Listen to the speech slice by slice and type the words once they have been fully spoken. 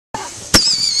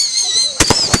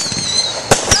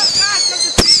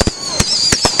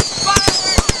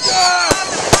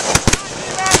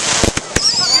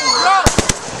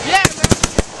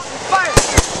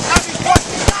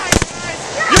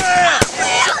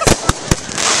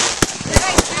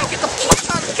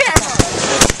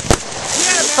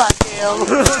What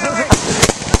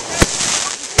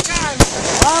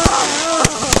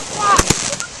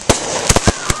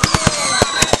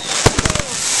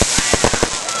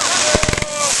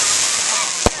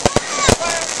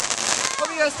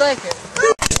do you guys think?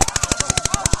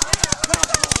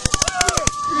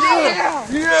 Yeah!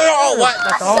 Oh, what?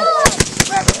 That's all?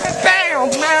 Bam!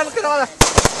 Man, look at all the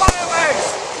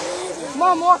fireworks! Come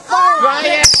on, more fireworks! Right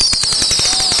here!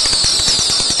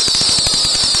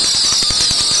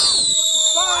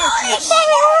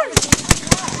 Fireworks!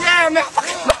 Yeah, man!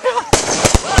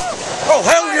 Oh,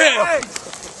 hell yeah!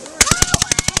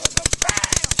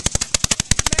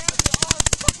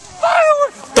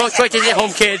 Fireworks! Don't try to get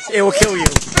home, kids. It will kill you.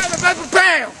 Bam! Bam!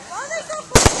 Bam!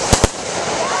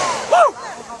 Woo!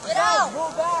 Get out!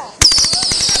 Move back!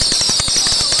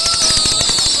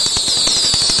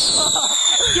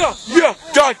 Yeah! Yeah!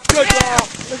 Yeah! Yeah!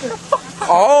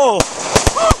 Oh!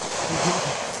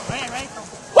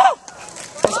 Woo!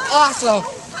 That's awesome!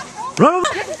 Run!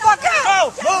 Get the fuck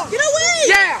out! Go! Move! Get away!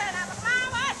 Yeah!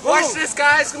 Watch this,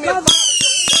 guys. It's gonna be a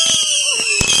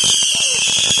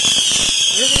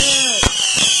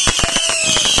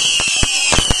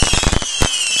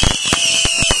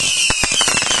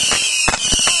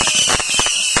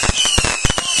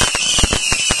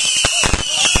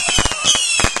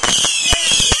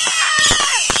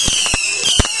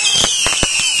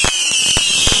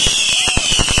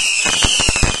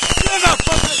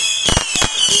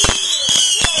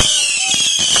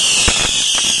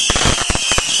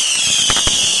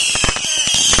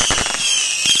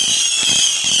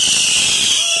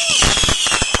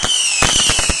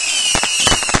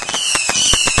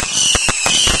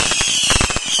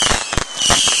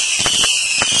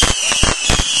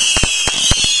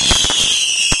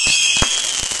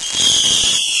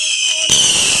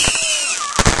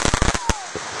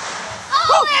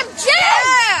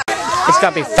It's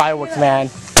gotta be fireworks, man. You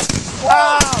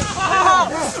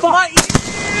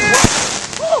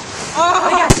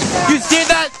see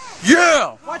that?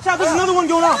 Yeah! Watch out, there's another one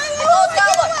going on.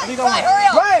 Hurry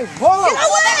up! Ray, whoa! Get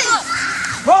away!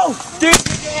 Whoa! Dude,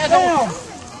 Damn!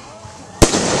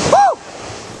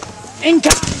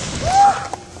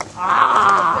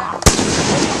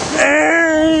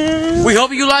 we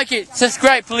hope you like it.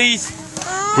 Subscribe, please.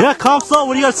 Yeah, Kamsa,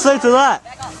 what do you got to say to that?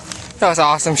 That was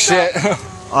awesome shit.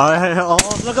 Alright, oh,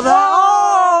 look at that!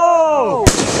 Oh!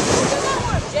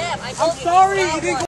 I'm sorry, you didn't